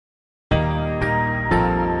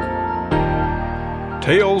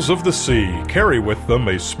Tales of the sea carry with them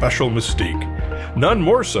a special mystique, none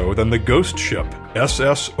more so than the ghost ship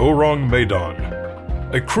SS Orang Medan.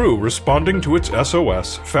 A crew responding to its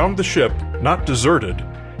SOS found the ship not deserted,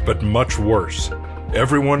 but much worse.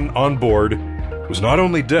 Everyone on board was not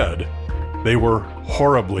only dead, they were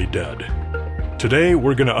horribly dead. Today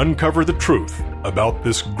we're going to uncover the truth about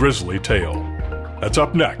this grisly tale. That's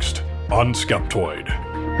up next on Skeptoid.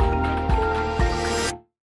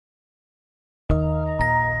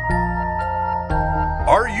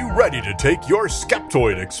 Are you ready to take your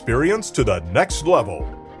Skeptoid experience to the next level?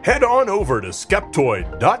 Head on over to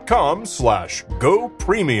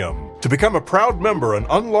skeptoid.com/GoPremium to become a proud member and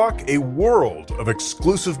unlock a world of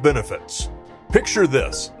exclusive benefits. Picture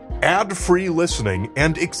this: ad-free listening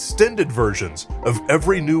and extended versions of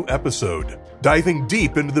every new episode, diving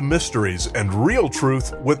deep into the mysteries and real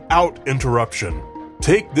truth without interruption.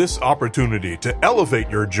 Take this opportunity to elevate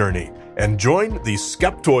your journey and join the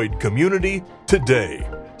Skeptoid community today.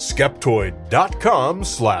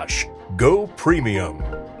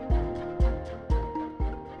 Skeptoid.com/GoPremium.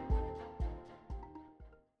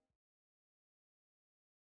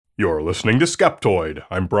 You're listening to Skeptoid.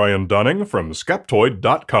 I'm Brian Dunning from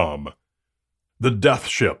Skeptoid.com. The Death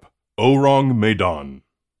Ship, Orang Medan.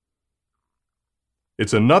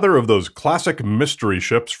 It's another of those classic mystery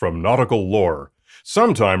ships from nautical lore.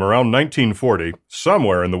 Sometime around 1940,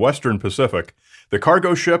 somewhere in the Western Pacific, the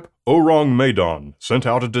cargo ship Orang Medan sent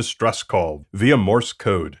out a distress call via Morse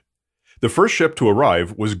code. The first ship to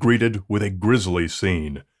arrive was greeted with a grisly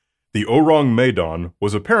scene. The Orang Medan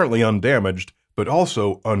was apparently undamaged, but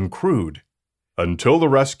also uncrewed, until the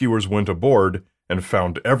rescuers went aboard and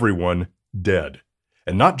found everyone dead.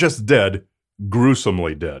 And not just dead,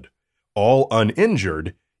 gruesomely dead. All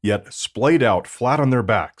uninjured, yet splayed out flat on their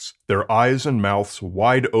backs, their eyes and mouths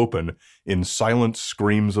wide open in silent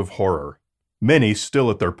screams of horror, many still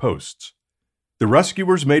at their posts. The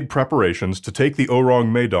rescuers made preparations to take the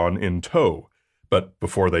Orang Medan in tow, but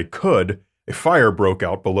before they could, a fire broke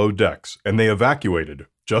out below decks, and they evacuated,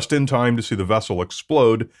 just in time to see the vessel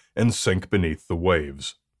explode and sink beneath the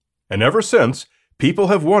waves. And ever since, people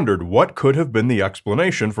have wondered what could have been the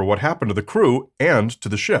explanation for what happened to the crew and to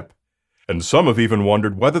the ship. And some have even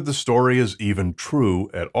wondered whether the story is even true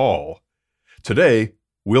at all. Today,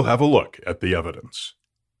 we'll have a look at the evidence.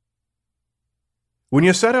 When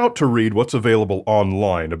you set out to read what's available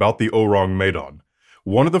online about the Orang Medan,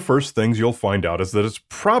 one of the first things you'll find out is that it's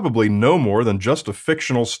probably no more than just a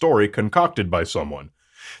fictional story concocted by someone.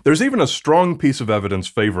 There's even a strong piece of evidence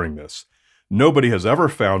favoring this. Nobody has ever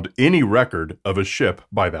found any record of a ship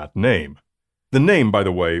by that name. The name, by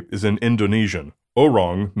the way, is in Indonesian.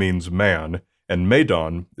 Orang means man, and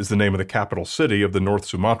Medan is the name of the capital city of the North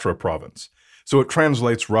Sumatra province, so it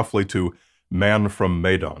translates roughly to man from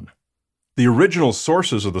Medan. The original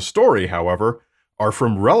sources of the story, however, are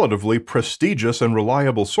from relatively prestigious and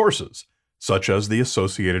reliable sources, such as the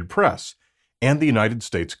Associated Press and the United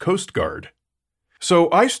States Coast Guard.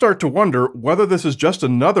 So I start to wonder whether this is just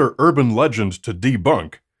another urban legend to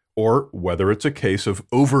debunk, or whether it's a case of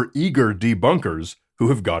overeager debunkers who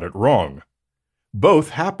have got it wrong. Both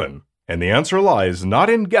happen, and the answer lies not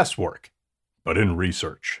in guesswork, but in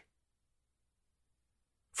research.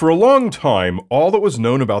 For a long time, all that was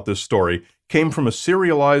known about this story came from a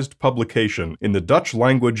serialized publication in the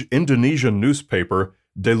Dutch-language Indonesian newspaper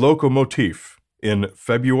De Locomotief in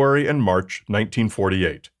February and March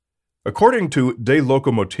 1948. According to De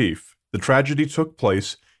Locomotief, the tragedy took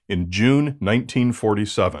place in June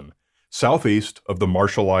 1947, southeast of the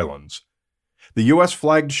Marshall Islands. The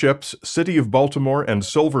U.S.-flagged ships City of Baltimore and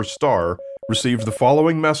Silver Star received the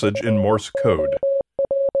following message in Morse code.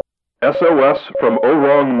 SOS from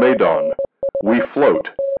Orang Medan. We float.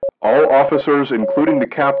 All officers, including the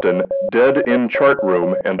captain, dead in chart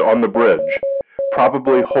room and on the bridge.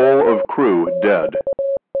 Probably whole of crew dead.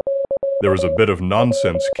 There was a bit of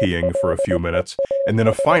nonsense keying for a few minutes, and then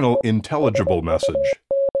a final intelligible message.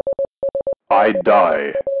 I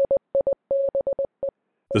die.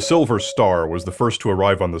 The Silver Star was the first to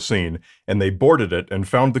arrive on the scene, and they boarded it and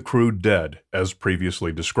found the crew dead, as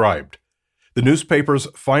previously described. The newspaper's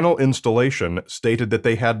final installation stated that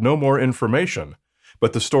they had no more information,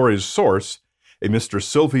 but the story's source, a Mr.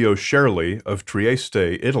 Silvio Scherli of Trieste,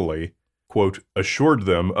 Italy, quote, assured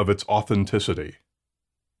them of its authenticity.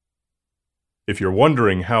 If you're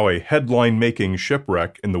wondering how a headline-making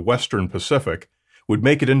shipwreck in the Western Pacific would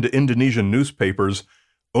make it into Indonesian newspapers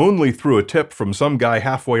only through a tip from some guy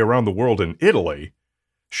halfway around the world in Italy,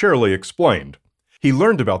 Scherli explained. He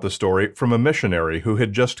learned about the story from a missionary who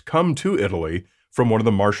had just come to Italy from one of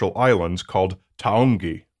the Marshall Islands called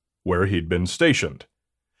Taongi, where he'd been stationed.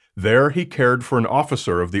 There he cared for an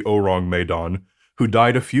officer of the Orang Medan who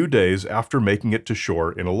died a few days after making it to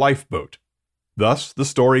shore in a lifeboat. Thus, the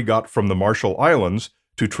story got from the Marshall Islands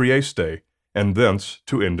to Trieste, and thence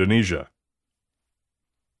to Indonesia.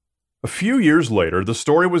 A few years later, the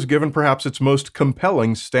story was given perhaps its most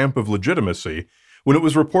compelling stamp of legitimacy when it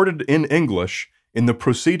was reported in English in the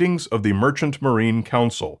Proceedings of the Merchant Marine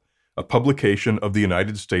Council, a publication of the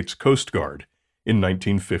United States Coast Guard, in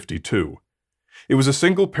 1952. It was a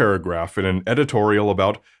single paragraph in an editorial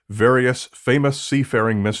about various famous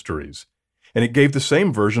seafaring mysteries, and it gave the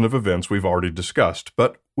same version of events we've already discussed,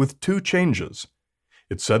 but with two changes.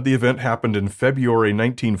 It said the event happened in February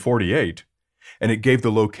 1948, and it gave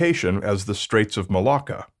the location as the Straits of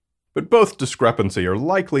Malacca. But both discrepancies are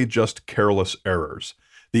likely just careless errors.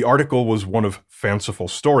 The article was one of fanciful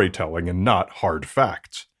storytelling and not hard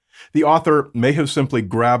facts. The author may have simply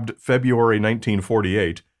grabbed February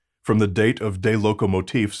 1948 from the date of De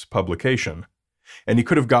Locomotif's publication, and he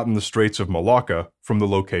could have gotten the Straits of Malacca from the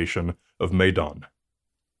location of Medan.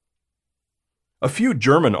 A few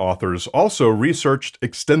German authors also researched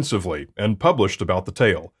extensively and published about the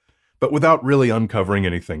tale, but without really uncovering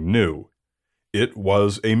anything new. It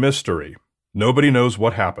was a mystery. Nobody knows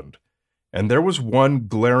what happened. And there was one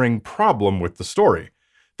glaring problem with the story.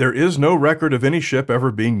 There is no record of any ship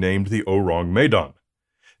ever being named the Orang Medan.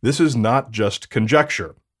 This is not just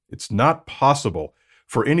conjecture. It's not possible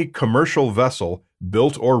for any commercial vessel,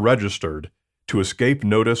 built or registered, to escape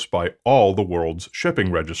notice by all the world's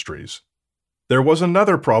shipping registries. There was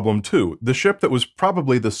another problem, too. The ship that was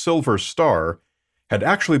probably the Silver Star had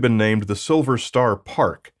actually been named the Silver Star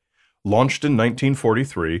Park, launched in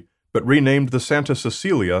 1943, but renamed the Santa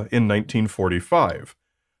Cecilia in 1945,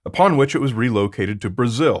 upon which it was relocated to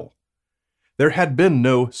Brazil. There had been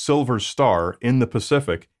no Silver Star in the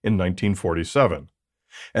Pacific in 1947,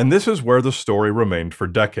 and this is where the story remained for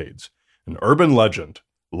decades. An urban legend,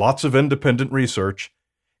 lots of independent research,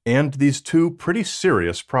 and these two pretty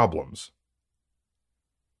serious problems.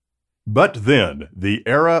 But then, the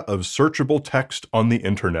era of searchable text on the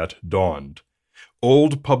internet dawned.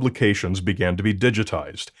 Old publications began to be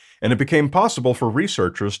digitized, and it became possible for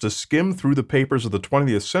researchers to skim through the papers of the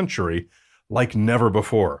 20th century like never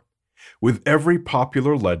before. With every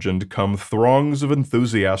popular legend come throngs of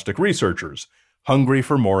enthusiastic researchers, hungry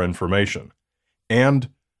for more information. And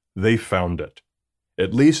they found it.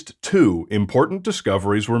 At least two important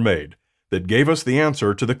discoveries were made that gave us the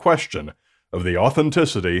answer to the question of the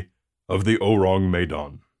authenticity of the Orang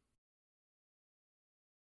Medan.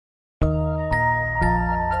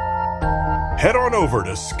 Head on over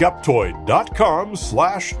to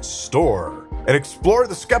Skeptoid.com/store and explore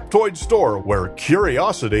the Skeptoid store where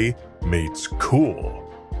curiosity meets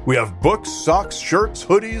cool. We have books, socks, shirts,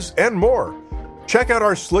 hoodies, and more. Check out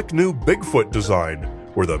our slick new Bigfoot design,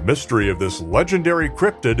 where the mystery of this legendary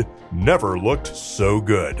cryptid never looked so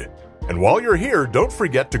good. And while you're here, don't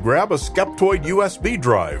forget to grab a Skeptoid USB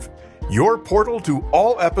drive, your portal to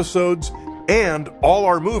all episodes and all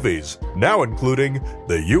our movies, now including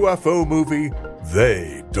the UFO movie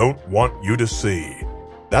They Don't Want You to See.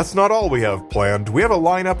 That's not all we have planned. We have a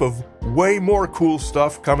lineup of way more cool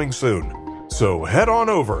stuff coming soon. So head on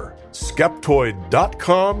over,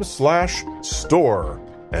 Skeptoid.com/store,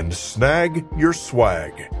 and snag your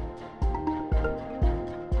swag.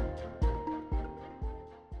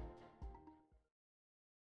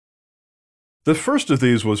 The first of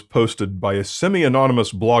these was posted by a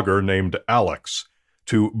semi-anonymous blogger named Alex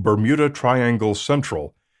to Bermuda Triangle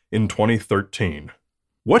Central in 2013.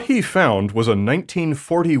 What he found was a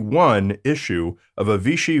 1941 issue of a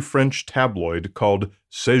Vichy French tabloid called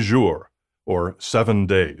Séjour, or 7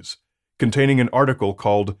 Days, containing an article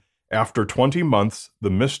called "After 20 Months,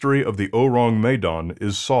 the Mystery of the Orang Medan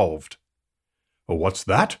is Solved." Well, what's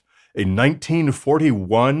that? A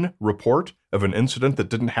 1941 report of an incident that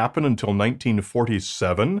didn't happen until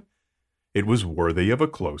 1947? It was worthy of a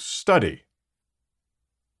close study.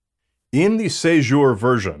 In the Séjour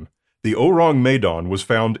version, the Orang Medan was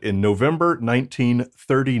found in November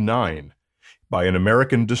 1939 by an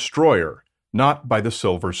American destroyer, not by the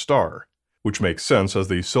Silver Star, which makes sense as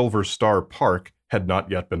the Silver Star Park had not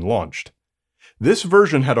yet been launched. This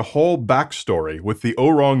version had a whole backstory with the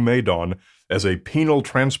Orang Medan as a penal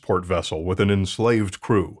transport vessel with an enslaved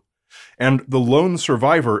crew, and the lone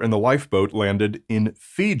survivor in the lifeboat landed in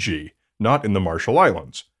Fiji, not in the Marshall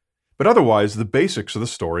Islands. But otherwise, the basics of the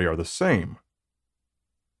story are the same.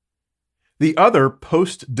 The other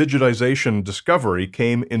post-digitization discovery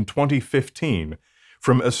came in 2015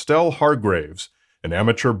 from Estelle Hargraves, an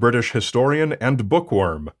amateur British historian and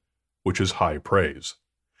bookworm, which is high praise.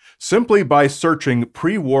 Simply by searching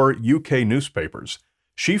pre-war UK newspapers,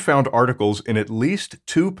 she found articles in at least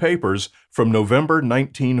 2 papers from November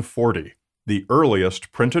 1940, the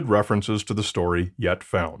earliest printed references to the story yet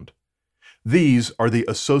found. These are the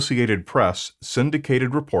Associated Press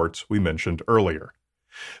syndicated reports we mentioned earlier.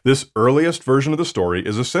 This earliest version of the story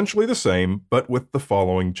is essentially the same, but with the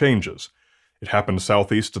following changes. It happened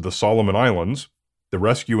southeast of the Solomon Islands. The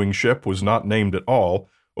rescuing ship was not named at all,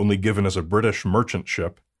 only given as a British merchant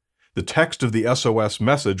ship. The text of the SOS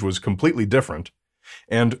message was completely different,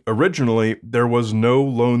 and originally there was no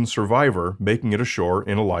lone survivor making it ashore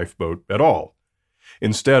in a lifeboat at all.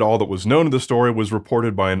 Instead, all that was known of the story was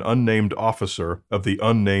reported by an unnamed officer of the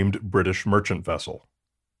unnamed British merchant vessel.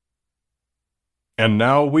 And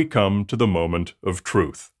now we come to the moment of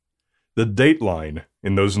truth. The dateline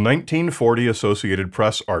in those 1940 Associated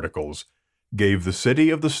Press articles gave the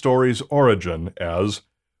city of the story's origin as,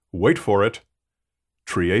 wait for it,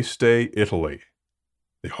 Trieste, Italy,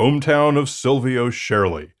 the hometown of Silvio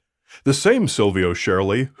Scherli, the same Silvio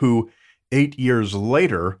Scherli who, 8 years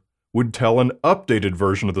later, would tell an updated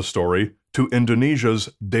version of the story to Indonesia's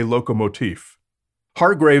De Locomotive.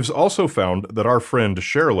 Hargraves also found that our friend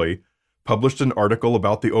Scherli published an article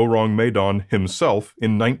about the Orang Medan himself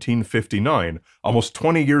in 1959, almost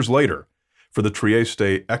 20 years later, for the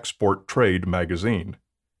Trieste Export Trade magazine.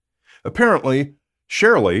 Apparently,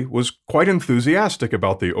 Scherli was quite enthusiastic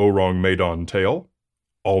about the Orang Medan tale,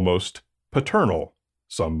 almost paternal,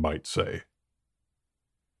 some might say.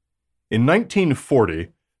 In 1940,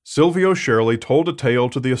 Silvio Scherli told a tale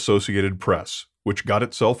to the Associated Press, which got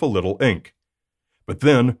itself a little ink. But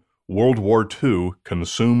then, World War II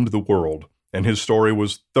consumed the world, and his story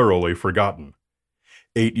was thoroughly forgotten.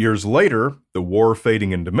 8 years later, the war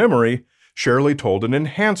fading into memory, Scherli told an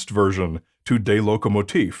enhanced version to De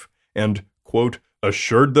Locomotive and, quote,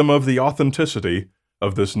 assured them of the authenticity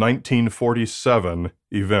of this 1947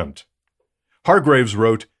 event. Hargraves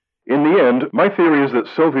wrote, "In the end, my theory is that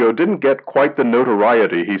Silvio didn't get quite the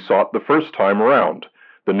notoriety he sought the first time around,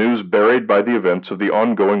 the news buried by the events of the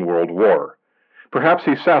ongoing World War. Perhaps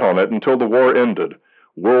he sat on it until the war ended,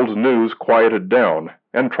 world news quieted down,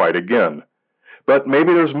 and tried again. But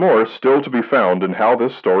maybe there's more still to be found in how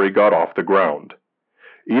this story got off the ground.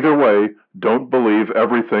 Either way, don't believe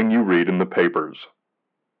everything you read in the papers."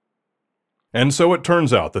 And so it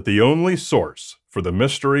turns out that the only source for the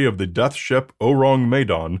mystery of the death ship Orang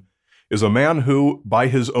Medan is a man who, by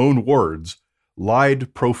his own words,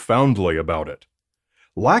 lied profoundly about it.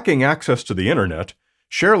 Lacking access to the internet,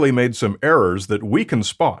 Scherli made some errors that we can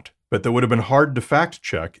spot, but that would have been hard to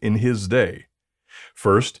fact-check in his day.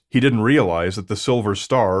 First, he didn't realize that the Silver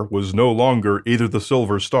Star was no longer either the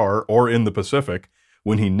Silver Star or in the Pacific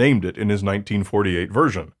when he named it in his 1948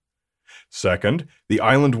 version. Second, the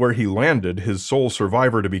island where he landed his sole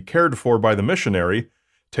survivor to be cared for by the missionary,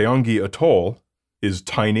 Taongi Atoll, is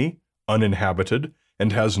tiny, uninhabited,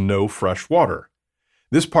 and has no fresh water.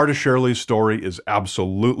 This part of Scherli's story is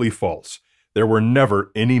absolutely false. There were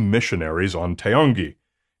never any missionaries on Taongi,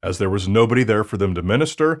 as there was nobody there for them to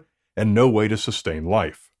minister and no way to sustain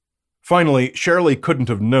life. Finally, Scherli couldn't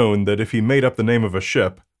have known that if he made up the name of a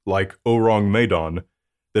ship, like Orang Medan,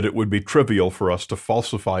 that it would be trivial for us to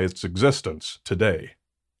falsify its existence today.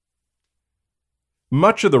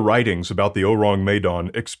 Much of the writings about the Orang Medan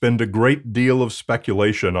expend a great deal of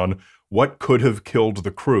speculation on what could have killed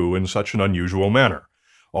the crew in such an unusual manner,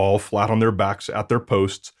 all flat on their backs at their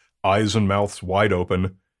posts, eyes and mouths wide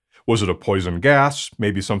open. Was it a poison gas,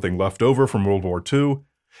 maybe something left over from World War II?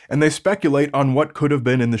 And they speculate on what could have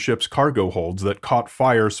been in the ship's cargo holds that caught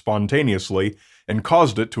fire spontaneously and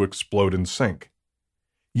caused it to explode and sink.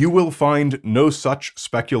 You will find no such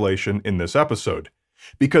speculation in this episode,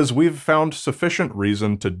 because we've found sufficient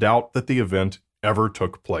reason to doubt that the event ever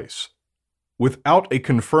took place. Without a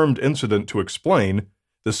confirmed incident to explain,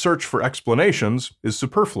 the search for explanations is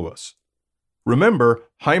superfluous. Remember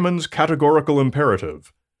Hyman's categorical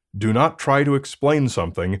imperative: do not try to explain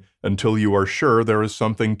something until you are sure there is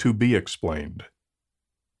something to be explained.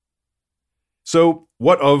 So,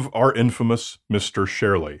 what of our infamous Mr.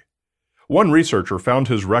 Scherli? One researcher found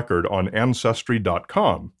his record on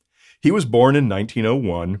Ancestry.com. He was born in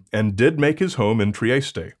 1901 and did make his home in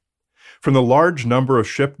Trieste. From the large number of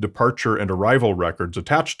ship departure and arrival records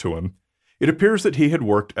attached to him, it appears that he had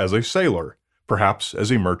worked as a sailor, perhaps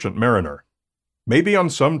as a merchant mariner. Maybe on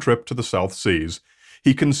some trip to the South Seas,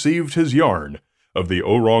 he conceived his yarn of the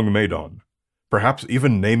Orang Medan, perhaps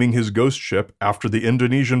even naming his ghost ship after the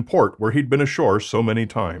Indonesian port where he'd been ashore so many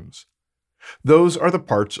times. Those are the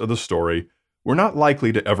parts of the story we're not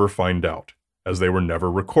likely to ever find out, as they were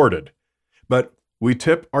never recorded. But we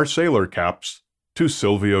tip our sailor caps to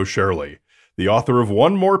Silvio Scherli, the author of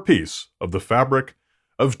one more piece of the fabric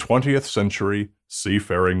of 20th century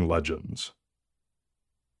seafaring legends.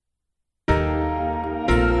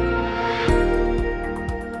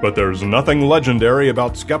 But there's nothing legendary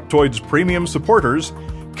about Skeptoid's premium supporters,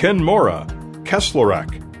 Ken Mora,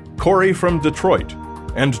 Kesslerak, Corey from Detroit,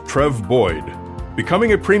 and Trev Boyd.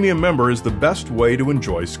 Becoming a premium member is the best way to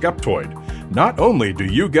enjoy Skeptoid. Not only do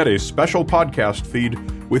you get a special podcast feed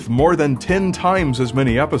with more than 10 times as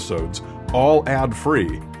many episodes, all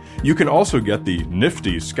ad-free, you can also get the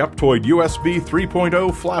nifty Skeptoid USB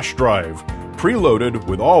 3.0 flash drive, preloaded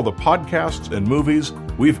with all the podcasts and movies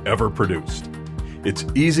we've ever produced. It's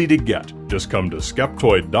easy to get. Just come to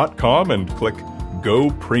Skeptoid.com and click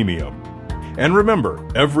Go Premium. And remember,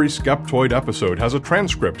 every Skeptoid episode has a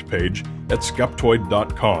transcript page at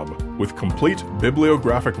Skeptoid.com with complete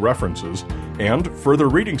bibliographic references and further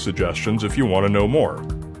reading suggestions if you want to know more.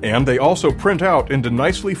 And they also print out into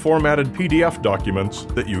nicely formatted PDF documents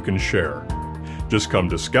that you can share. Just come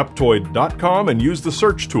to Skeptoid.com and use the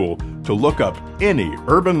search tool to look up any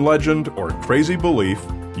urban legend or crazy belief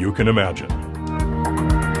you can imagine.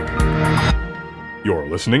 You're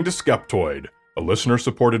listening to Skeptoid, a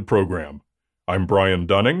listener-supported program. I'm Brian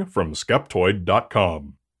Dunning from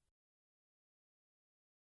Skeptoid.com.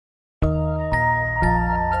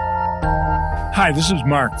 Hi, this is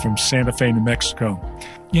Mark from Santa Fe, New Mexico.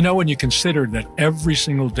 You know, when you consider that every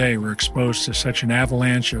single day we're exposed to such an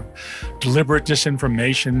avalanche of deliberate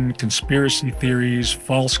disinformation, conspiracy theories,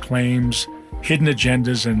 false claims, hidden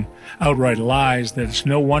agendas, and outright lies, that it's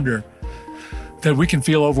no wonder that we can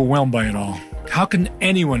feel overwhelmed by it all. How can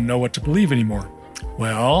anyone know what to believe anymore?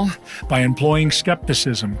 Well, by employing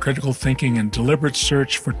skepticism, critical thinking, and deliberate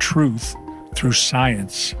search for truth through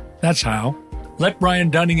science. That's how. Let Brian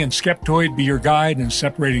Dunning and Skeptoid be your guide in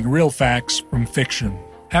separating real facts from fiction.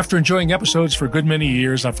 After enjoying episodes for a good many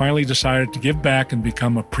years, I finally decided to give back and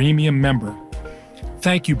become a premium member.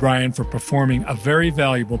 Thank you, Brian, for performing a very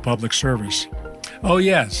valuable public service. Oh,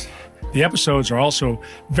 yes. The episodes are also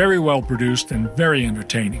very well produced and very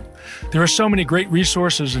entertaining. There are so many great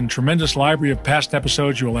resources and tremendous library of past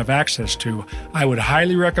episodes you will have access to. I would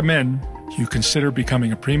highly recommend you consider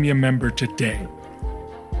becoming a premium member today.